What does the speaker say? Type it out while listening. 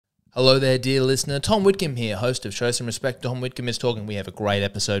Hello there, dear listener. Tom Whitcomb here, host of Show Some Respect. Tom Whitcomb is talking. We have a great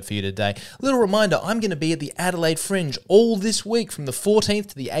episode for you today. Little reminder, I'm going to be at the Adelaide Fringe all this week from the 14th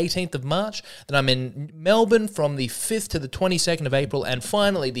to the 18th of March. Then I'm in Melbourne from the 5th to the 22nd of April. And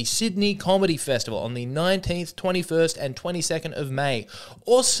finally, the Sydney Comedy Festival on the 19th, 21st and 22nd of May.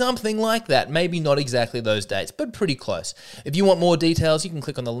 Or something like that. Maybe not exactly those dates, but pretty close. If you want more details, you can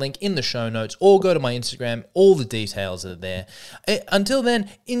click on the link in the show notes or go to my Instagram. All the details are there. Until then,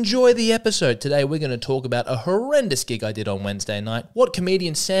 enjoy the episode. Today we're going to talk about a horrendous gig I did on Wednesday night, what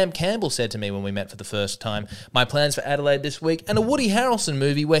comedian Sam Campbell said to me when we met for the first time, my plans for Adelaide this week, and a Woody Harrelson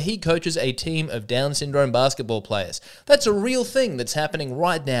movie where he coaches a team of Down syndrome basketball players. That's a real thing that's happening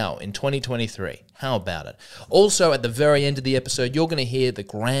right now in 2023. How about it? Also, at the very end of the episode, you're going to hear the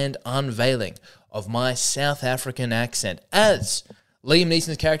grand unveiling of my South African accent as Liam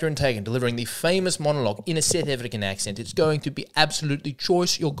Neeson's character in Taken delivering the famous monologue in a South African accent. It's going to be absolutely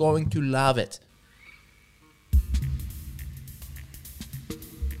choice. You're going to love it.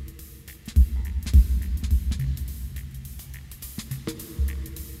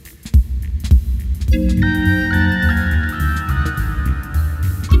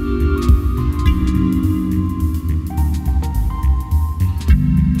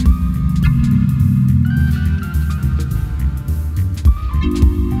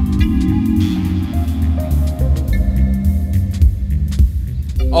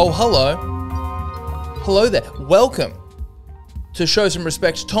 Oh, hello. Hello there. Welcome to Show Some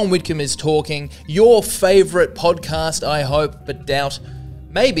Respect. Tom Whitcomb is talking. Your favourite podcast, I hope, but doubt.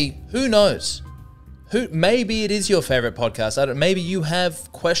 Maybe. Who knows? Maybe it is your favourite podcast. Maybe you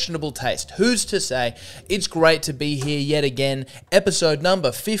have questionable taste. Who's to say? It's great to be here yet again. Episode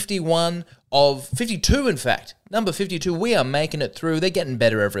number 51 of 52, in fact. Number 52. We are making it through. They're getting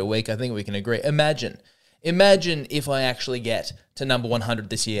better every week. I think we can agree. Imagine if I actually get to number 100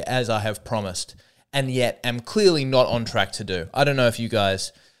 this year, as I have promised, and yet am clearly not on track to do. I don't know if you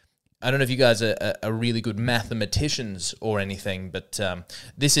guys are really good mathematicians or anything, but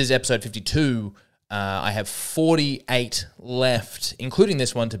this is episode 52. I have 48 left, including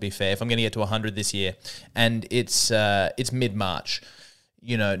this one, to be fair, if I'm going to get to 100 this year, and it's mid-March.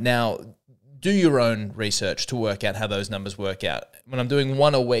 You know, now, do your own research to work out how those numbers work out. When I'm doing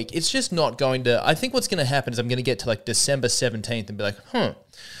one a week, it's just not going to... I think what's going to happen is I'm going to get to like December 17th and be like,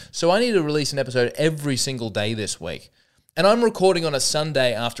 so I need to release an episode every single day this week. And I'm recording on a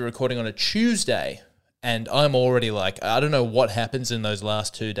Sunday after recording on a Tuesday, and I'm already like, I don't know what happens in those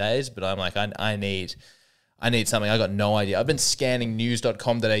last 2 days, but I'm like, I need something. I got no idea. I've been scanning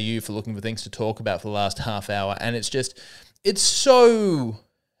news.com.au for looking for things to talk about for the last half hour, and it's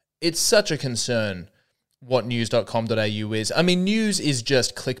such a concern what news.com.au is. I mean, news is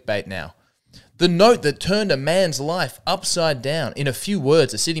just clickbait now. The note that turned a man's life upside down. In a few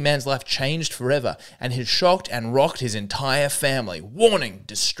words, a city man's life changed forever and has shocked and rocked his entire family. Warning,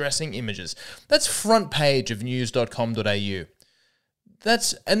 distressing images. That's front page of news.com.au. And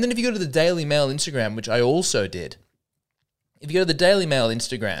then if you go to the Daily Mail Instagram, which I also did, if you go to the Daily Mail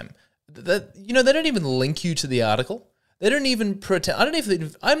Instagram, they don't even link you to the article. They don't even pretend.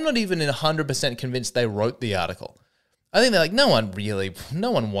 I'm not even 100% convinced they wrote the article. I think they're like, no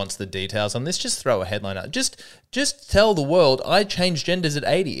one wants the details on this. Just throw a headline out. Just tell the world, I changed genders at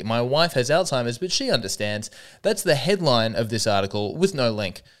 80. My wife has Alzheimer's, but she understands. That's the headline of this article with no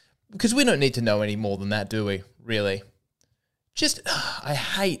link. Because we don't need to know any more than that, do we? Really? I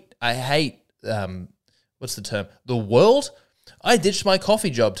hate, what's the term? The world? I ditched my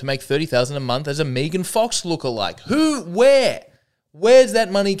coffee job to make $30,000 a month as a Megan Fox lookalike. Where's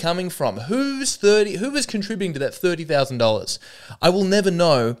that money coming from? Who is contributing to that $30,000? I will never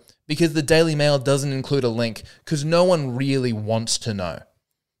know because the Daily Mail doesn't include a link because no one really wants to know.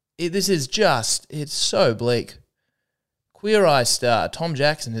 It's so bleak. Queer Eye star Tom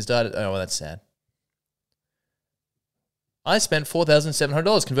Jackson has died. Oh, well, that's sad. I spent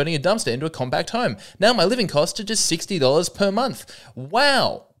 $4,700 converting a dumpster into a compact home. Now my living costs are just $60 per month.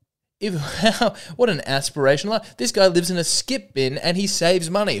 Wow. What an aspirational life. This guy lives in a skip bin and he saves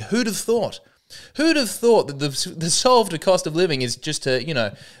money. Who'd have thought? Who'd have thought that the solve to cost of living is just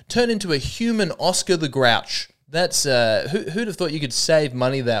to, turn into a human Oscar the Grouch? That's, who'd have thought you could save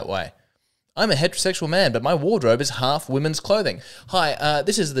money that way? I'm a heterosexual man, but my wardrobe is half women's clothing. Hi,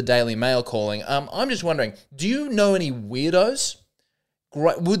 this is the Daily Mail calling. I'm just wondering, do you know any weirdos?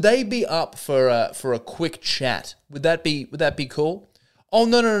 Would they be up for a quick chat? Would that be cool? Oh,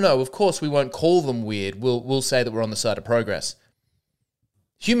 no. Of course we won't call them weird. We'll say that we're on the side of progress.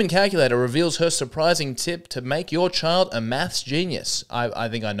 Human calculator reveals her surprising tip to make your child a maths genius. I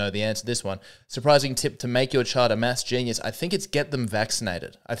think I know the answer to this one. Surprising tip to make your child a maths genius. I think it's get them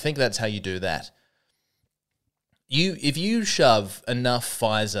vaccinated. I think that's how you do that. If you shove enough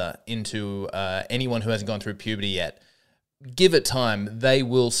Pfizer into anyone who hasn't gone through puberty yet, give it time, they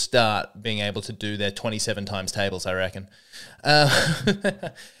will start being able to do their 27 times tables, I reckon.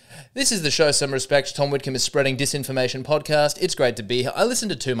 This is the Show Some Respect. Tom Whitcomb is Spreading Disinformation podcast. It's great to be here. I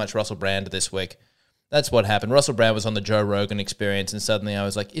listened to too much Russell Brand this week. That's what happened. Russell Brand was on the Joe Rogan Experience, and suddenly I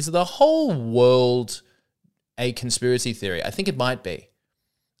was like, is the whole world a conspiracy theory? I think it might be.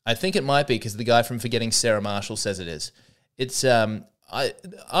 Because the guy from Forgetting Sarah Marshall says it is. It's I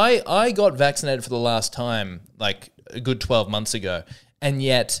got vaccinated for the last time like a good 12 months ago, and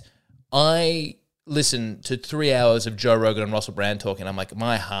yet I listened to 3 hours of Joe Rogan and Russell Brand talking. I'm like,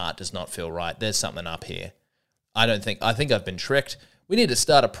 my heart does not feel right. There's something up here. I think I've been tricked. We need to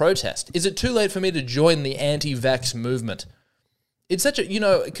start a protest. Is it too late for me to join the anti-vax movement? It's such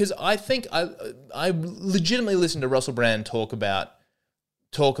a, because I think I legitimately listened to Russell Brand talk about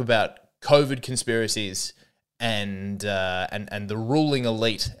COVID conspiracies and the ruling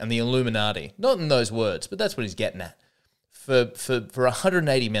elite and the Illuminati. Not in those words, but that's what he's getting at. For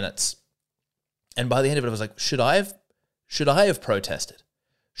 180 minutes. And by the end of it, I was like, should I have protested?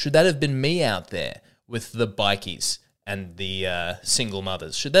 Should that have been me out there with the bikies and the single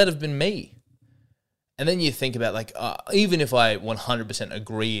mothers? Should that have been me? And then you think about, like, even if I 100%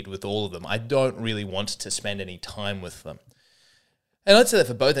 agreed with all of them, I don't really want to spend any time with them. And I'd say that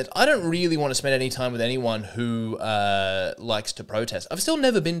for both ends. I don't really want to spend any time with anyone who likes to protest. I've still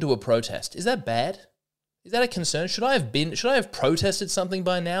never been to a protest. Is that bad? Is that a concern? Should I have protested something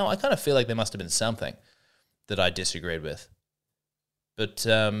by now? I kind of feel like there must have been something that I disagreed with. But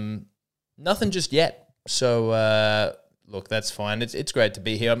nothing just yet. So, look, that's fine. It's great to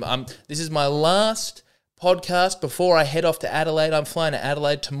be here. This is my last podcast before I head off to Adelaide. I'm flying to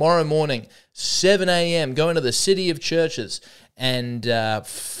Adelaide tomorrow morning, 7 a.m., going to the City of Churches. And,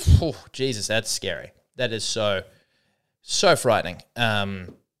 Jesus, that's scary. That is so frightening. Oh,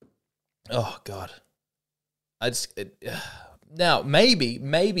 God. Now,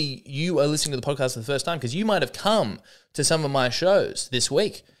 maybe you are listening to the podcast for the first time because you might have come to some of my shows this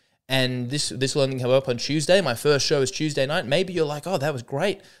week, and this will only come up on Tuesday. My first show is Tuesday night. Maybe you're like, oh, that was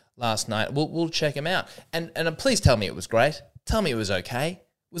great last night. We'll check them out, and please tell me it was great. Tell me it was okay.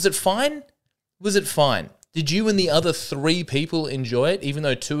 Was it fine? Was it fine? Did you and the other 3 people enjoy it, even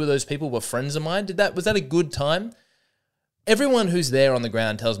though 2 of those people were friends of mine? Was that a good time? Everyone who's there on the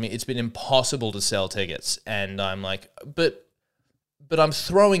ground tells me it's been impossible to sell tickets. And I'm like, but I'm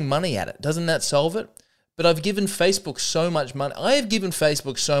throwing money at it. Doesn't that solve it? But I've given Facebook so much money. I have given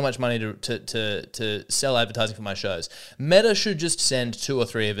Facebook so much money to sell advertising for my shows. Meta should just send 2 or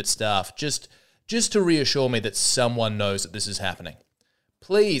 3 of its staff just to reassure me that someone knows that this is happening.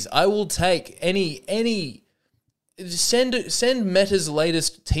 Please, I will take any send Meta's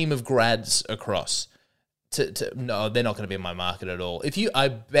latest team of grads across. No, they're not going to be in my market at all. I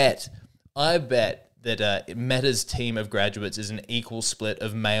bet that Meta's team of graduates is an equal split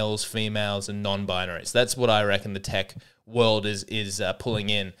of males, females, and non-binaries. That's what I reckon the tech world is pulling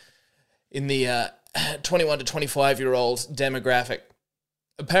in the 21 to 25-year-old demographic.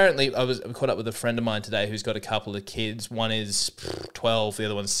 Apparently, I caught up with a friend of mine today who's got a couple of kids. One is 12, the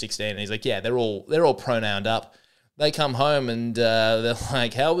other one's 16, and he's like, yeah, they're all pronouned up. They come home and they're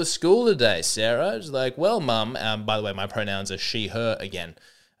like, how was school today, Sarah? I was like, well, Mum, by the way, my pronouns are she, her again.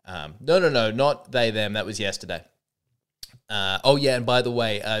 No, not they, them. That was yesterday. Oh, yeah, and by the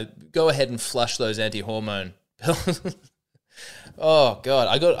way, go ahead and flush those anti-hormone pills. Oh, God.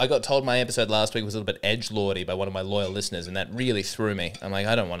 I got told my episode last week was a little bit edgelordy by one of my loyal listeners, and that really threw me. I'm like,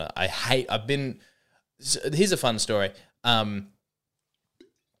 I don't want to. Here's a fun story.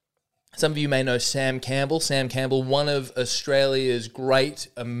 Some of you may know Sam Campbell. Sam Campbell, one of Australia's great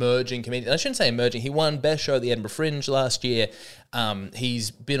emerging comedians. I shouldn't say emerging. He won Best Show at the Edinburgh Fringe last year.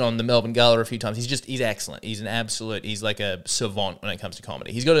 He's been on the Melbourne Gala a few times. He's excellent. He's like a savant when it comes to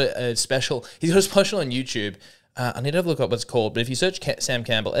comedy. He's got a special on YouTube. I need to look up what it's called, but if you search Sam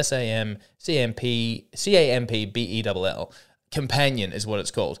Campbell, SAMPCAMPBELL, Companion is what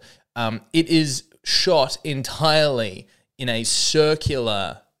it's called. It is shot entirely in a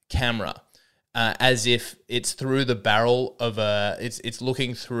circular camera, as if it's through the barrel of it's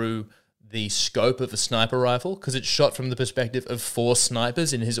looking through the scope of a sniper rifle, because it's shot from the perspective of 4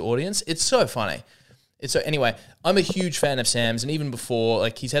 snipers in his audience. It's so funny. Anyway, I'm a huge fan of Sam's, and even before,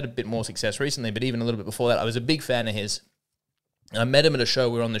 like, he's had a bit more success recently, but even a little bit before that, I was a big fan of his. I met him at a show.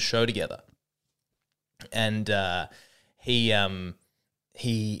 We were on the show together, and he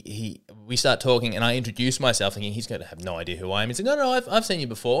we start talking, and I introduce myself thinking he's going to have no idea who I am. He's like, no, I've seen you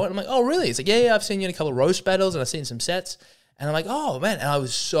before. And I'm like, oh, really? He's like, yeah, I've seen you in a couple of roast battles, and I've seen some sets. And I'm like, oh, man. And I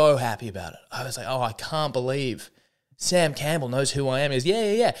was so happy about it. I was like, oh, I can't believe Sam Campbell knows who I am. He goes,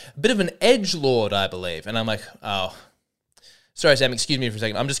 yeah. A bit of an edgelord, I believe. And I'm like, oh, sorry, Sam, excuse me for a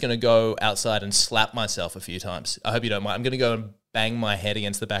second. I'm just going to go outside and slap myself a few times. I hope you don't mind. I'm going to go and bang my head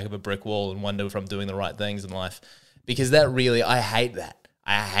against the back of a brick wall and wonder if I'm doing the right things in life. Because that really, I hate that.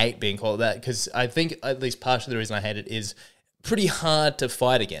 I hate being called that because I think at least partially the reason I hate it is pretty hard to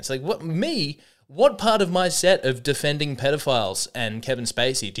fight against. Like, what part of my set of defending pedophiles and Kevin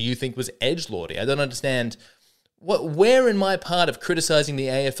Spacey do you think was edgelordy? I don't understand. Where in my part of criticizing the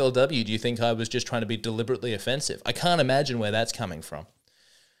AFLW do you think I was just trying to be deliberately offensive? I can't imagine where that's coming from.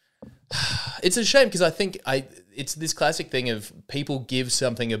 It's a shame because I think it's this classic thing of people give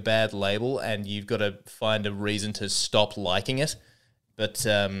something a bad label and you've got to find a reason to stop liking it. But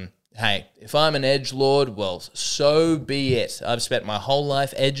hey, if I'm an edgelord, well, so be it. I've spent my whole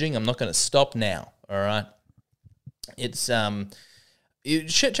life edging. I'm not going to stop now. All right. It's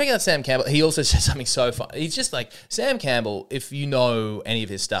check out Sam Campbell. He also said something so fun. He's just like Sam Campbell. If you know any of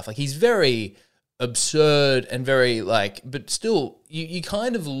his stuff, like he's very absurd and very but still, you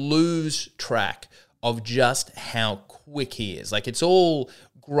kind of lose track of just how quick he is. Like it's all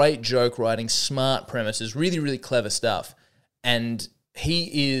great joke writing, smart premises, really, really clever stuff, and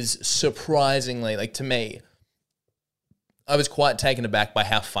he is surprisingly, like to me, I was quite taken aback by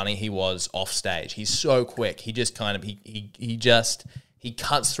how funny he was off stage. He's so quick. He just kind of, he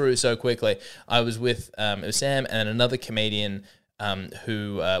cuts through so quickly. I was with it was Sam and another comedian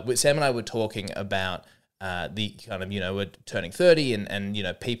who, Sam and I were talking about the kind of, we're turning 30 and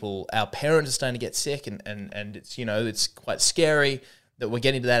our parents are starting to get sick and it's, it's quite scary that we're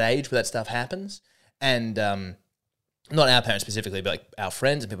getting to that age where that stuff happens. And, not our parents specifically, but like our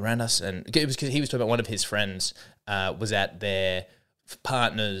friends and people around us. And it was because he was talking about one of his friends was at their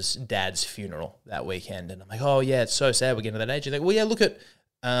partner's dad's funeral that weekend. And I'm like, oh, yeah, it's so sad we're getting to that age. He's like, well, yeah, look at,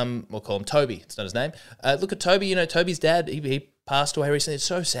 we'll call him Toby. It's not his name. Look at Toby. Toby's dad, he passed away recently. It's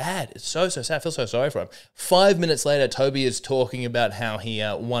so sad. It's so sad. I feel so sorry for him. 5 minutes later, Toby is talking about how he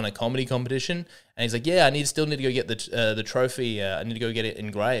won a comedy competition. And he's like, yeah, I still need to go get the trophy. I need to go get it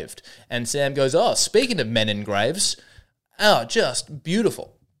engraved. And Sam goes, oh, speaking of men in graves, oh, just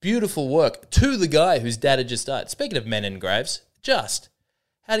beautiful, beautiful work to the guy whose dad had just died. Speaking of men in graves, just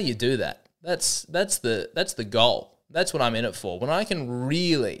how do you do that? That's the goal. That's what I'm in it for. When I can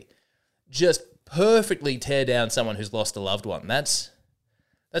really just perfectly tear down someone who's lost a loved one. That's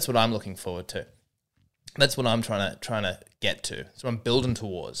what I'm looking forward to. That's what I'm trying to get to. That's what I'm building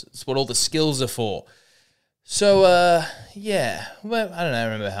towards. It's what all the skills are for. So, yeah, well, I don't know. I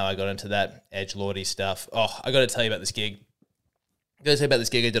remember how I got into that edgelordy stuff. Oh, I got to tell you about this gig. I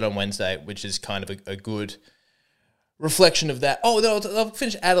did on Wednesday, which is kind of a good reflection of that. Oh, no, I'll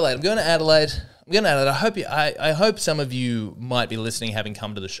finish Adelaide. I'm going to Adelaide. I hope some of you might be listening, having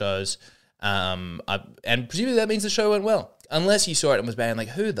come to the shows. And presumably that means the show went well. Unless you saw it and was banned, like,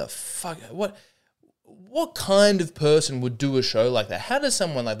 who the fuck, what kind of person would do a show like that? How does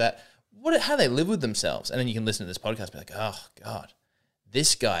someone like that, how they live with themselves? And then you can listen to this podcast and be like, oh, God,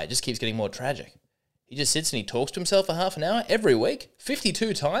 this guy just keeps getting more tragic. He just sits and he talks to himself for half an hour every week,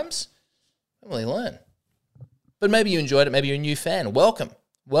 52 times. Don't really learn. But maybe you enjoyed it. Maybe you're a new fan. Welcome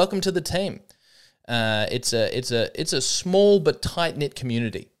to the team. It's a small but tight knit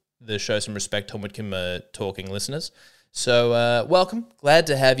community. The Show Some Respect Tom Whitcomb talking listeners. So welcome. Glad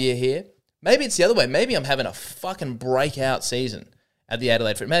to have you here. Maybe it's the other way. Maybe I'm having a fucking breakout season at the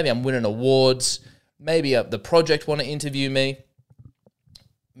Adelaide Fringe. Maybe I'm winning awards. Maybe the project want to interview me.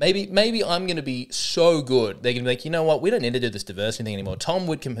 Maybe I'm going to be so good, they're going to be like, you know what, we don't need to do this diversity thing anymore. Tom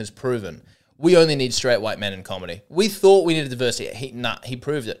Whitcomb has proven we only need straight white men in comedy. We thought we needed diversity. He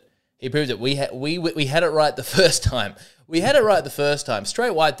proved it. He proved it. We had it right the first time.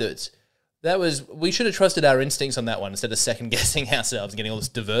 Straight white dudes. We should have trusted our instincts on that one instead of second guessing ourselves and getting all this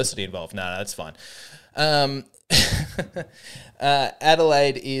diversity involved. No, that's fine.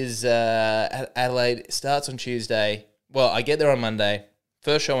 Adelaide starts on Tuesday. Well, I get there on Monday.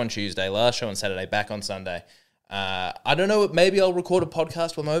 First show on Tuesday, last show on Saturday, back on Sunday. I don't know, maybe I'll record a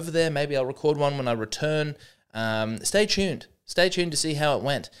podcast while I'm over there. Maybe I'll record one when I return. Stay tuned. Stay tuned to see how it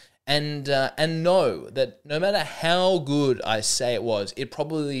went. And know that no matter how good I say it was, it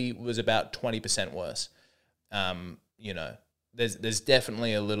probably was about 20% worse. There's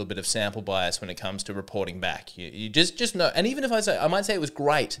definitely a little bit of sample bias when it comes to reporting back. You just know. And even if I might say it was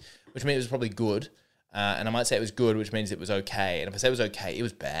great, which means it was probably good. And I might say it was good, which means it was okay. And if I say it was okay, it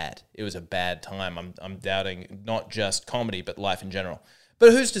was bad. It was a bad time. I'm doubting not just comedy, but life in general.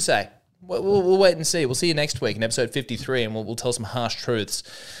 But who's to say? We'll wait and see. We'll see you next week in episode 53, and we'll tell some harsh truths.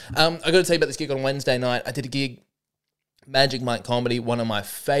 I got to tell you about this gig on Wednesday night. I did a gig, Magic Mike Comedy, one of my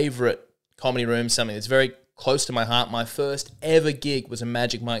favorite comedy rooms, something that's very close to my heart. My first ever gig was a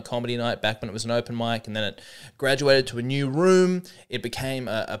Magic Mike Comedy night back when it was an open mic, and then it graduated to a new room. It became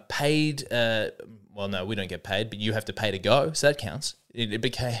a paid, well, no, we don't get paid, but you have to pay to go, so that counts. It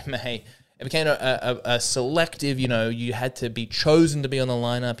became a selective, you had to be chosen to be on the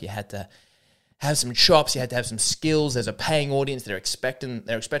lineup. You had to have some chops. You had to have some skills. There's a paying audience. They're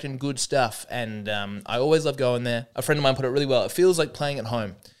expecting good stuff. And I always love going there. A friend of mine put it really well. It feels like playing at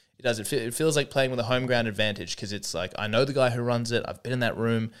home. It does. It feels like playing with a home ground advantage, because it's like, I know the guy who runs it. I've been in that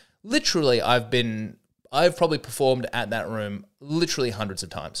room. Literally, I've probably performed at that room literally hundreds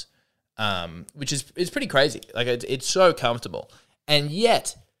of times, which is pretty crazy. Like, it's so comfortable. And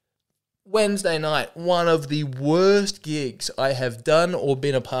yet, Wednesday night, one of the worst gigs I have done or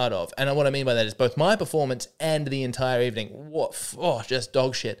been a part of. And what I mean by that is both my performance and the entire evening. Just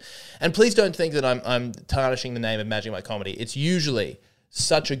dog shit. And please don't think that I'm tarnishing the name of Magic Mike Comedy. It's usually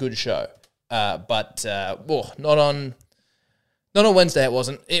such a good show. But not on Wednesday it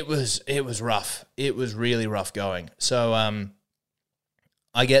wasn't. It was rough. It was really rough going. So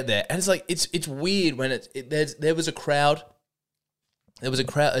I get there, and it's like it's weird when there was a crowd. There was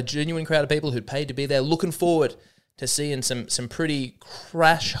a genuine crowd of people who'd paid to be there, looking forward to seeing some pretty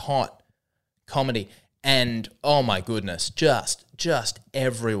crash hot comedy. And oh my goodness, just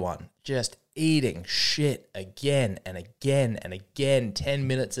everyone just eating shit again and again and again, 10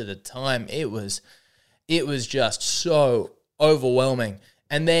 minutes at a time. It was just so overwhelming.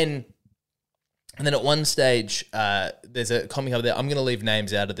 And then at one stage, there's a comic over there. I'm going to leave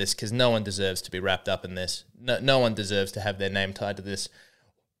names out of this because no one deserves to be wrapped up in this. No one deserves to have their name tied to this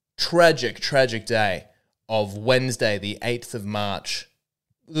tragic day of Wednesday, the 8th of March.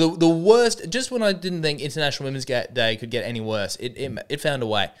 The worst, just when I didn't think International Women's Day could get any worse, it found a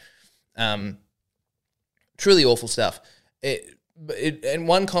way. Truly awful stuff. And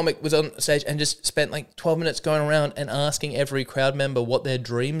one comic was on stage and just spent like 12 minutes going around and asking every crowd member what their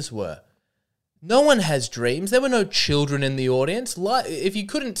dreams were. No one has dreams. There were no children in the audience. If you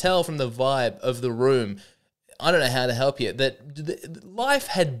couldn't tell from the vibe of the room, I don't know how to help you, that life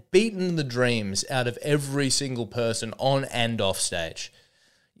had beaten the dreams out of every single person on and off stage.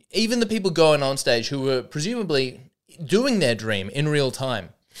 Even the people going on stage who were presumably doing their dream in real time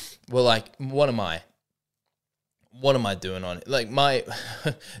were like, what am I doing on it? Like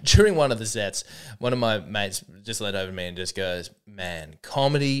during one of the sets, one of my mates just leaned over to me and just goes, man,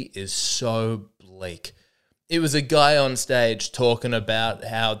 comedy is so bleak. It was a guy on stage talking about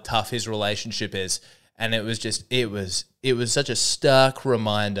how tough his relationship is. And it was such a stark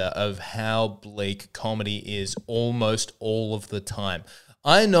reminder of how bleak comedy is almost all of the time.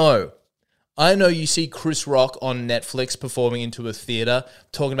 I know you see Chris Rock on Netflix performing into a theater,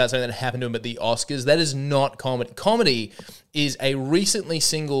 talking about something that happened to him at the Oscars. That is not comedy. Comedy is a recently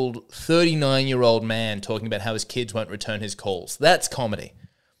singled 39-year-old man talking about how his kids won't return his calls. That's comedy.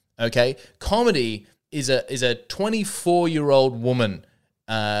 Okay? Comedy is a 24-year-old woman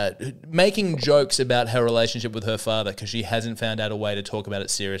making jokes about her relationship with her father because she hasn't found out a way to talk about it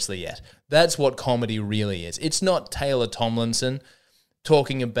seriously yet. That's what comedy really is. It's not Taylor Tomlinson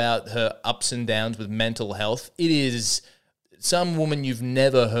talking about her ups and downs with mental health. It is some woman you've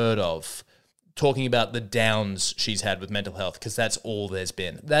never heard of talking about the downs she's had with mental health, because that's all there's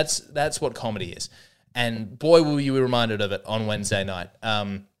been. That's what comedy is. And boy, will you be reminded of it on Wednesday night.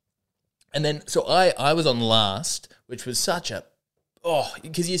 And then, so I was on last, which was such a,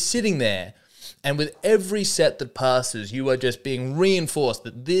 because you're sitting there, and with every set that passes, you are just being reinforced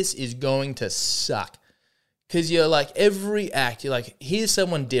that this is going to suck. Because you're like, every act, you're like, here's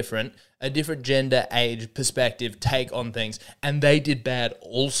someone different, a different gender, age, perspective, take on things, and they did bad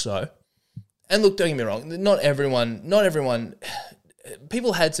also. And look, don't get me wrong, not everyone,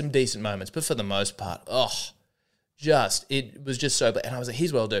 people had some decent moments, but for the most part, it was just so bad. And I was like,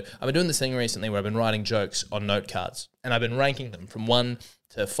 here's what I'll do. I've been doing this thing recently where I've been writing jokes on note cards, and I've been ranking them from 1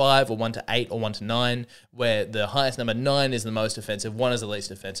 to 5 or 1 to 8 or 1 to 9, where the highest number, 9, is the most offensive, 1 is the least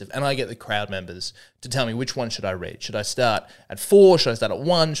offensive. And I get the crowd members to tell me which one should I read. Should I start at 4? Should I start at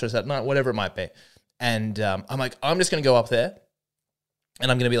 1? Should I start at 9? Whatever it might be. And I'm like, I'm just going to go up there and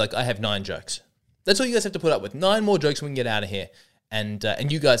I'm going to be like, I have 9 jokes. That's all you guys have to put up with. 9 more jokes and we can get out of here. And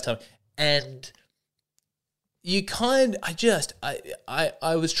you guys tell me. And you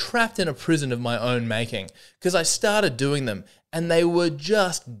I was trapped in a prison of my own making, because I started doing them and they were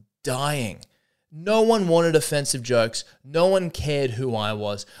just dying. No one wanted offensive jokes. No one cared who I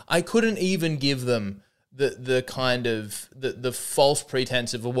was. I couldn't even give them the kind of the false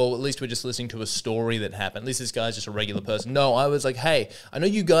pretense of, well, at least we're just listening to a story that happened. At least this guy's just a regular person. No, I was like, hey, I know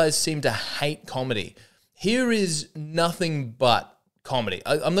you guys seem to hate comedy. Here is nothing but comedy.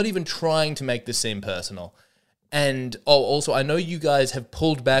 I'm not even trying to make this seem personal. And also, I know you guys have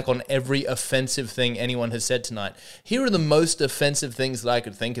pulled back on every offensive thing anyone has said tonight. Here are the most offensive things that I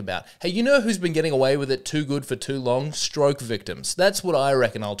could think about. Hey, you know who's been getting away with it too good for too long? Stroke victims. That's what I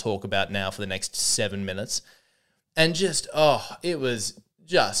reckon I'll talk about now for the next 7 minutes. And just, it was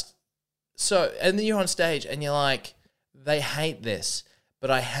just so... And then you're on stage and you're like, they hate this, but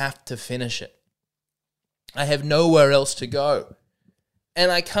I have to finish it. I have nowhere else to go. And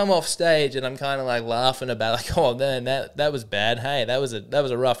I come off stage and I'm kind of like laughing about like, oh man, that was bad. Hey, that was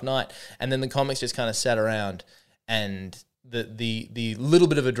a rough night. And then the comics just kind of sat around, and the little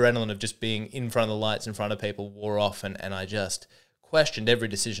bit of adrenaline of just being in front of the lights in front of people wore off, and I just questioned every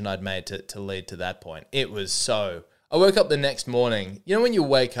decision I'd made to lead to that point. It was so... I woke up the next morning. You know when you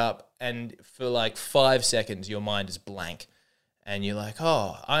wake up and for like 5 seconds your mind is blank and you're like,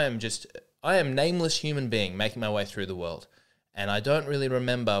 oh, I am nameless human being making my way through the world. And I don't really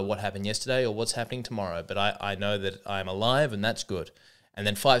remember what happened yesterday or what's happening tomorrow, but I know that I'm alive, and that's good. And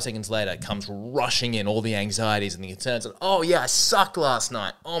then 5 seconds later comes rushing in all the anxieties and the concerns. And, oh, yeah, I sucked last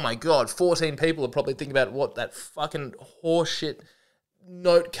night. Oh, my God, 14 people are probably thinking about what that fucking horseshit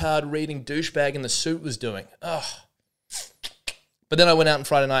note card reading douchebag in the suit was doing. Ugh. But then I went out on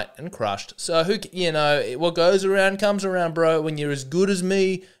Friday night and crushed. So, what goes around comes around, bro. When you're as good as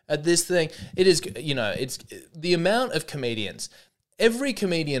me at this thing, it is, it's the amount of comedians. Every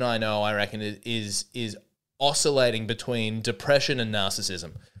comedian I know, I reckon, is oscillating between depression and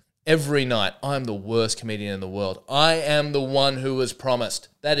narcissism. Every night, I'm the worst comedian in the world. I am the one who was promised.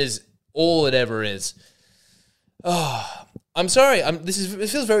 That is all it ever is. Oh, I'm sorry. It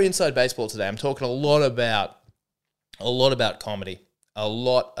feels very inside baseball today. I'm talking a lot about comedy, a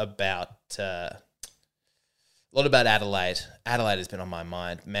lot about Adelaide. Adelaide has been on my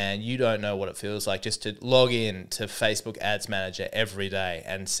mind. Man, you don't know what it feels like just to log in to Facebook Ads Manager every day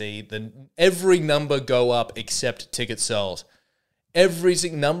and see every number go up except tickets sold. Every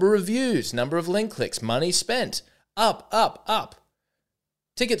number of views, number of link clicks, money spent, up, up, up.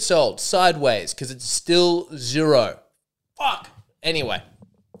 Tickets sold, sideways, because it's still 0. Fuck. Anyway,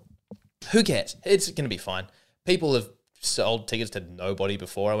 who cares? It's going to be fine. People have sold tickets to nobody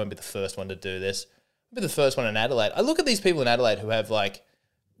before. I won't be the first one to do this. I'll be the first one in Adelaide. I look at these people in Adelaide who have, like,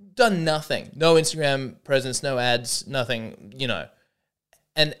 done nothing. No Instagram presence, no ads, nothing,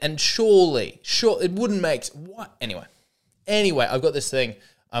 And surely, it wouldn't make... What? Anyway, I've got this thing.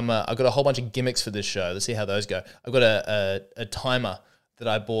 I've got a whole bunch of gimmicks for this show. Let's see how those go. I've got a timer that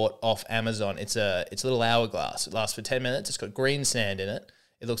I bought off Amazon. It's a little hourglass. It lasts for 10 minutes. It's got green sand in it.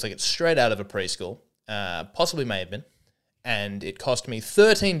 It looks like it's straight out of a preschool. Possibly may have been. And it cost me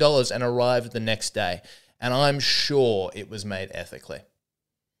 $13 and arrived the next day. And I'm sure it was made ethically.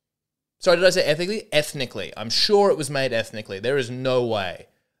 Sorry, did I say ethically? Ethnically. I'm sure it was made ethnically. There is no way.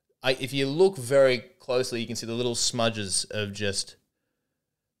 If you look very closely, you can see the little smudges of just...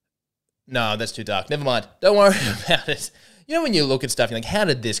 No, that's too dark. Never mind. Don't worry about it. You know when you look at stuff, you're like, how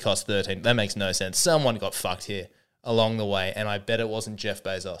did this cost $13? That makes no sense. Someone got fucked here along the way, and I bet it wasn't Jeff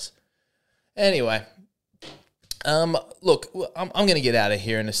Bezos. Anyway... look, I'm going to get out of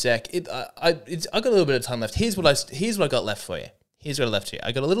here in a sec. I got a little bit of time left. Here's what I got left for you. Here's what I left here.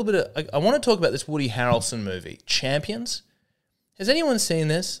 I got a little bit of... I want to talk about this Woody Harrelson movie, Champions. Has anyone seen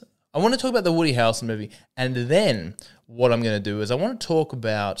this? I want to talk about the Woody Harrelson movie, and then what I'm going to do is I want to talk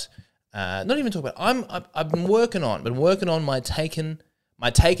about... I've been working on my taken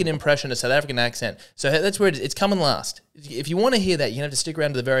impression, a South African accent. So that's where it's coming last. If you want to hear that, you're going to have to stick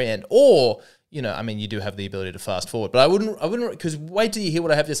around to the very end. Or, you do have the ability to fast forward. But I wouldn't, because wait till you hear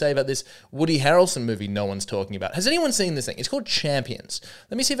what I have to say about this Woody Harrelson movie no one's talking about. Has anyone seen this thing? It's called Champions.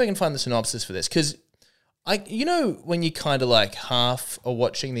 Let me see if I can find the synopsis for this. Because, when you kind of like half are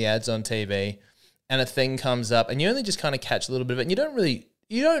watching the ads on TV and a thing comes up and you only just kind of catch a little bit of it and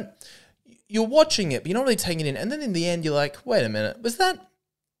you're watching it, but you're not really taking it in. And then in the end, you're like, wait a minute, was that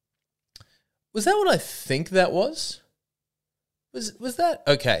what I think that was? Was that?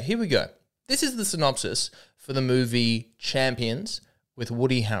 Okay, here we go. This is the synopsis for the movie Champions with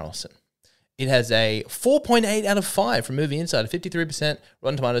Woody Harrelson. It has a 4.8 out of 5 from Movie Insider, 53%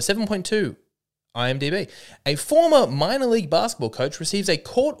 Rotten Tomatoes, 7.2 IMDb. A former minor league basketball coach receives a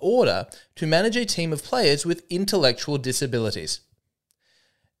court order to manage a team of players with intellectual disabilities.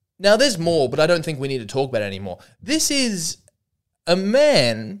 Now, there's more, but I don't think we need to talk about it anymore. This is a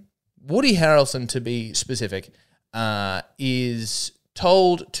man... Woody Harrelson, to be specific, is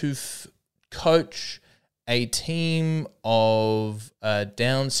told to coach a team of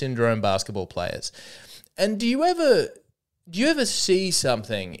Down syndrome basketball players. And do you ever see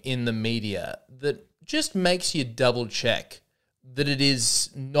something in the media that just makes you double check that it is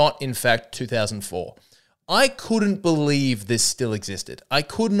not, in fact, 2004? I couldn't believe this still existed. I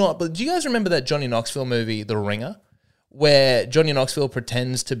could not. But do you guys remember that Johnny Knoxville movie, The Ringer, where Johnny Knoxville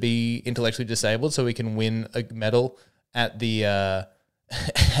pretends to be intellectually disabled so he can win a medal at the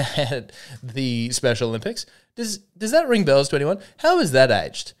at the Special Olympics? Does that ring bells to anyone? How is that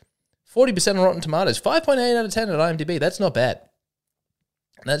aged? 40% on Rotten Tomatoes, 5.8 out of 10 at IMDb. That's not bad.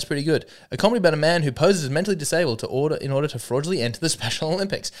 That's pretty good. A comedy about a man who poses as mentally disabled in order to fraudulently enter the Special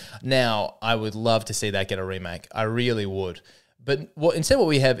Olympics. Now, I would love to see that get a remake. I really would. But instead what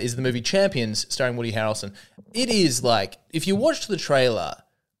we have is the movie Champions, starring Woody Harrelson. It is like, if you watched the trailer,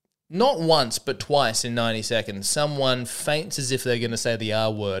 not once but twice in 90 seconds, someone faints as if they're going to say the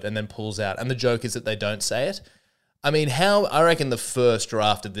R word and then pulls out. And the joke is that they don't say it. I mean, I reckon the first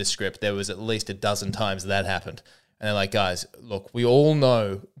draft of this script, there was at least a dozen times that happened. And they're like, guys, look, we all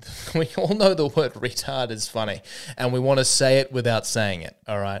know the word retard is funny, and we want to say it without saying it,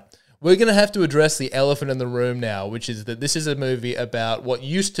 all right? We're going to have to address the elephant in the room now, which is that this is a movie about what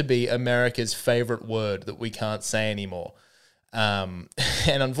used to be America's favorite word that we can't say anymore. And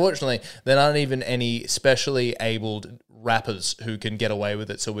unfortunately, there aren't even any specially abled rappers who can get away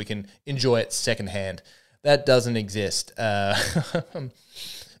with it so we can enjoy it secondhand. That doesn't exist.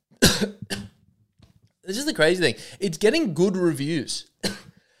 This is the crazy thing. It's getting good reviews.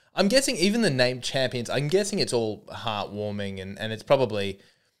 I'm guessing even the name Champions, I'm guessing it's all heartwarming and it's probably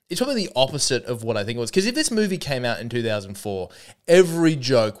the opposite of what I think it was. Because if this movie came out in 2004, every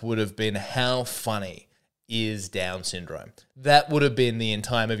joke would have been how funny is Down syndrome. That would have been the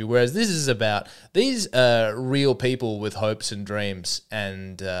entire movie. Whereas this is about these real people with hopes and dreams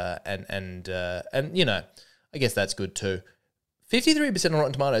and you know, I guess that's good too. 53% on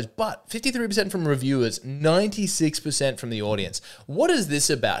Rotten Tomatoes, but 53% from reviewers, 96% from the audience. What is this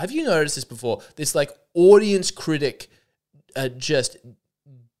about? Have you noticed this before? This like audience critic there's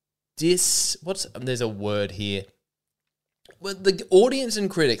a word here. Well, the audience and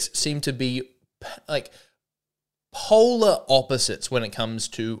critics seem to be like polar opposites when it comes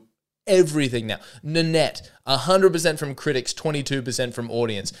to everything now. Nanette, 100% from critics, 22% from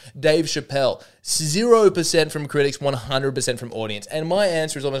audience. Dave Chappelle, 0% from critics, 100% from audience. And my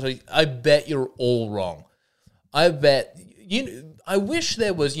answer is almost like, I bet you're all wrong. I wish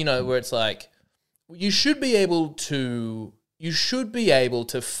there was, where it's like, you should be able to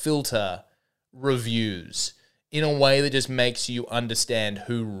filter reviews in a way that just makes you understand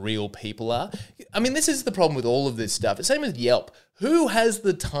who real people are. I mean, this is the problem with all of this stuff. It's the same with Yelp. Who has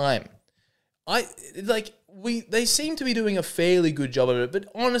the time? They seem to be doing a fairly good job of it, but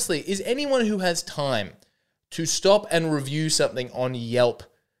honestly, is anyone who has time to stop and review something on Yelp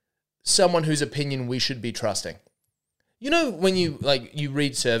someone whose opinion we should be trusting? When you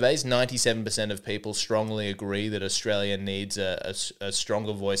read surveys, 97% of people strongly agree that Australia needs a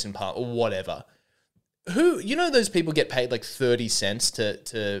stronger voice in part or whatever. Those people get paid like 30 cents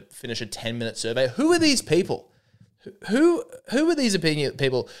to finish a 10-minute survey. Who are these people? Who are these opinion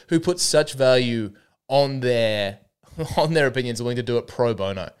people who put such value on their opinions, willing to do it pro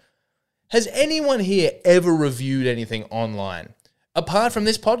bono? Has anyone here ever reviewed anything online? Apart from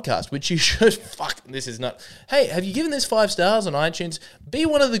this podcast, which you should, this is not. Hey, have you given this 5 stars on iTunes? Be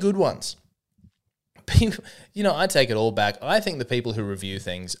one of the good ones. I take it all back. I think the people who review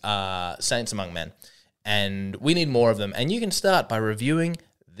things are saints among men, and we need more of them. And you can start by reviewing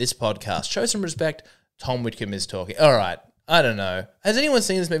this podcast. Show some respect. Tom Whitcomb is talking. All right, I don't know. Has anyone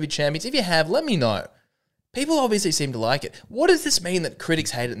seen this movie, Champions? If you have, let me know. People obviously seem to like it. What does this mean that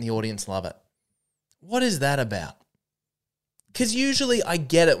critics hate it and the audience love it? What is that about? Because usually I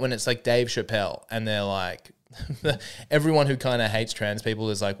get it when it's like Dave Chappelle and they're like, everyone who kind of hates trans people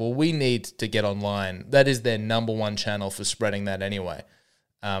is like, well, we need to get online. That is their number one channel for spreading that anyway.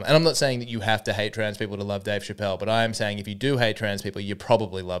 And I'm not saying that you have to hate trans people to love Dave Chappelle, but I am saying if you do hate trans people, you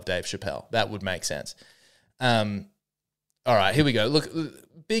probably love Dave Chappelle. That would make sense. All right, here we go. Look,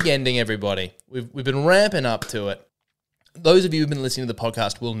 big ending, everybody. We've been ramping up to it. Those of you who've been listening to the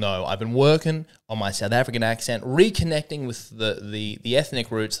podcast will know I've been working on my South African accent, reconnecting with the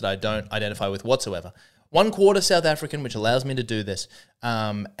ethnic roots that I don't identify with whatsoever. 1/4 South African, which allows me to do this.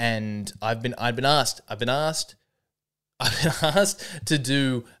 And I've been asked to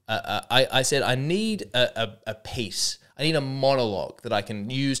do. I said I need a piece. I need a monologue that I can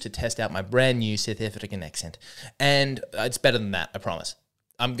use to test out my brand new South African accent, and it's better than that. I promise.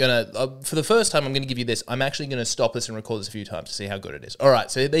 I'm gonna for the first time. I'm gonna give you this. I'm actually gonna stop this and record this a few times to see how good it is. All right,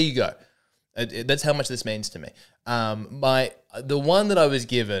 so there you go. That's how much this means to me. The one that I was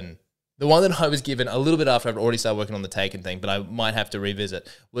given a little bit after I've already started working on the Taken thing, but I might have to revisit,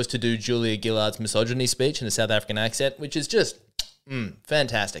 was to do Julia Gillard's misogyny speech in a South African accent, which is just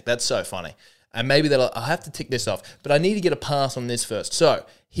fantastic. That's so funny. And maybe I'll have to tick this off, but I need to get a pass on this first. So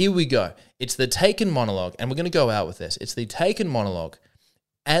here we go. It's the Taken monologue, and we're going to go out with this. It's the Taken monologue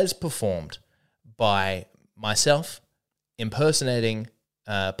as performed by myself, impersonating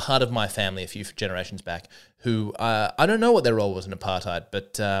part of my family a few generations back, who I don't know what their role was in apartheid,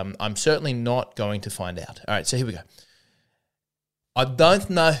 but I'm certainly not going to find out. All right, so here we go. I don't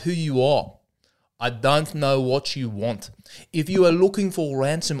know who you are. I don't know what you want. If you are looking for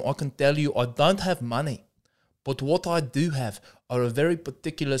ransom, I can tell you I don't have money. But what I do have are a very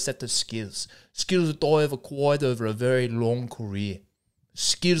particular set of skills. Skills that I have acquired over a very long career.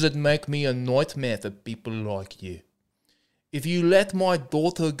 Skills that make me a nightmare for people like you. If you let my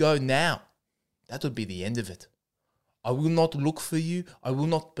daughter go now, that would be the end of it. I will not look for you. I will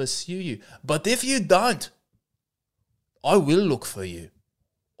not pursue you. But if you don't, I will look for you.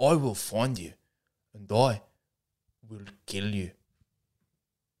 I will find you. And I will kill you.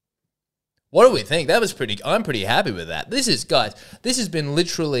 What do we think? I'm pretty happy with that. This has been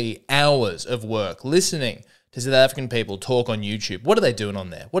literally hours of work listening to South African people talk on YouTube. What are they doing on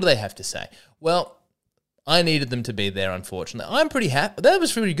there? What do they have to say? Well, I needed them to be there, unfortunately. I'm pretty happy. That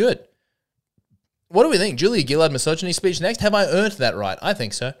was pretty good. What do we think? Julia Gillard misogyny speech next? Have I earned that right? I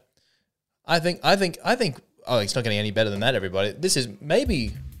think so. I think, oh, it's not getting any better than that, everybody. This is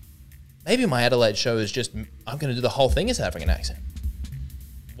maybe my Adelaide show is just, I'm going to do the whole thing in South African accent.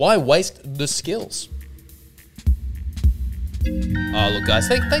 Why waste the skills? Oh, look, guys,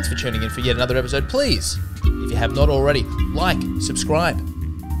 thanks for tuning in for yet another episode. Please, if you have not already, like, subscribe.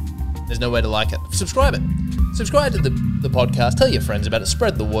 There's no way to like it. Subscribe it. Subscribe to the podcast. Tell your friends about it.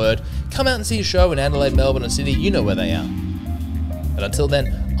 Spread the word. Come out and see a show in Adelaide, Melbourne, and Sydney. You know where they are. But until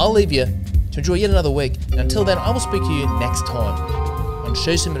then, I'll leave you to enjoy yet another week. And until then, I will speak to you next time on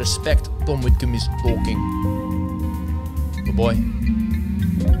Show Some Respect. Tom Whitcomb is talking. Good boy.